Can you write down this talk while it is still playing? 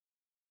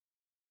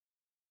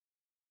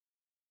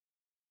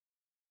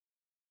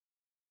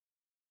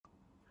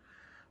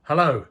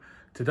Hello,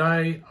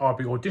 today I'll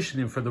be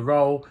auditioning for the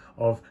role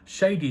of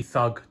Shady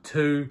Thug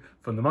 2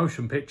 from the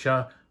motion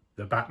picture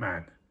The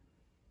Batman.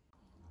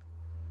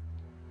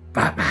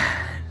 Batman!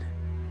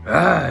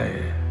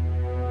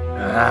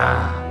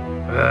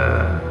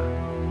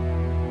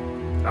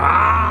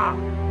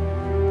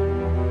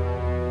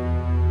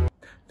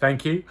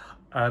 Thank you.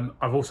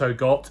 I've also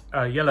got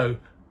a yellow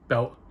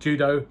belt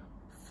judo,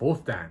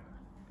 4th dan.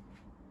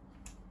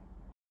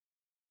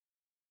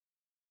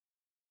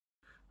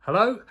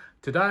 Hello,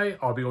 today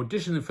I'll be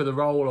auditioning for the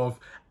role of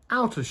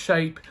out of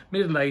shape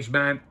middle-aged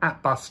man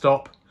at bus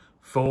stop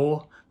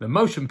for the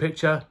motion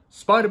picture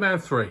Spiderman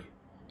 3.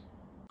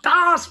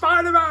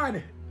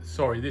 Spiderman!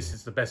 Sorry, this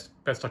is the best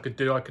I could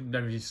do. I could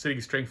never use sitting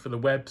string for the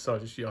web, so I'll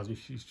just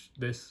use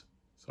this.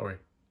 Sorry,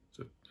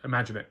 so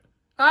imagine it.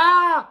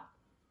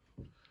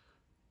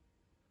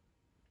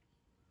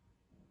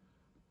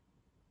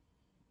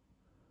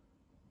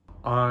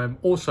 I'm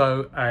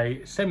also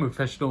a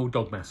semi-professional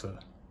dog masser.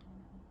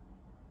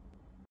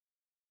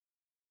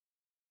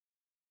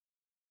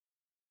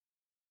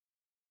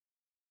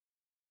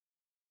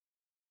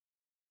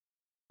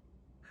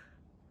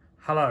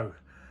 Hello,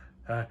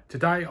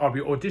 today I'll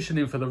be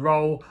auditioning for the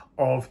role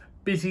of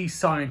Busy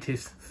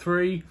Scientist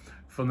 3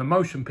 from the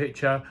motion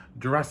picture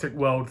Jurassic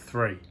World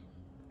 3.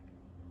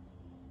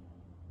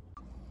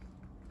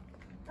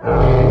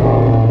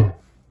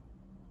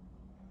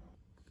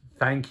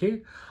 Thank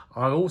you.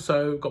 I've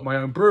also got my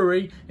own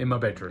brewery in my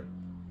bedroom.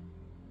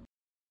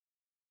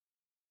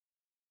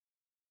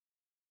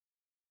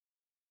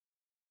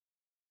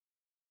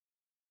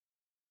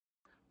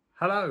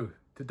 Hello,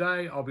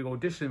 today I'll be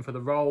auditioning for the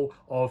role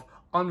of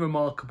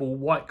Unremarkable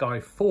White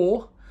Guy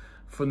 4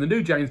 from the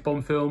new James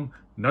Bond film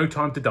No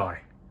Time to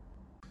Die.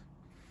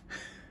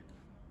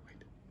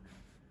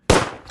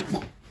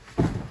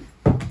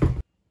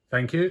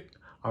 Thank you.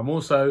 I'm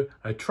also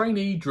a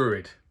trainee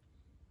druid.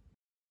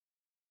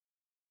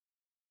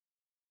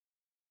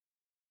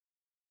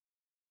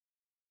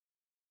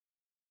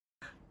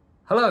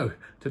 Hello,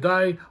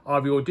 today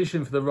I'll be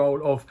auditioning for the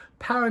role of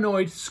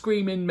paranoid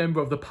screaming member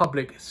of the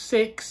public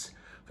 6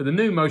 for the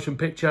new motion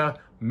picture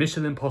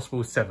Mission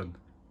Impossible 7.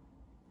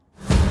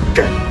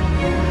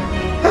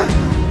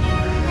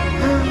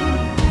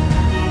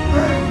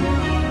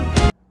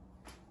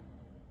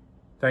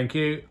 Thank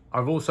you.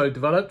 I've also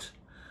developed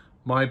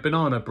my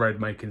banana bread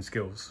making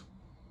skills.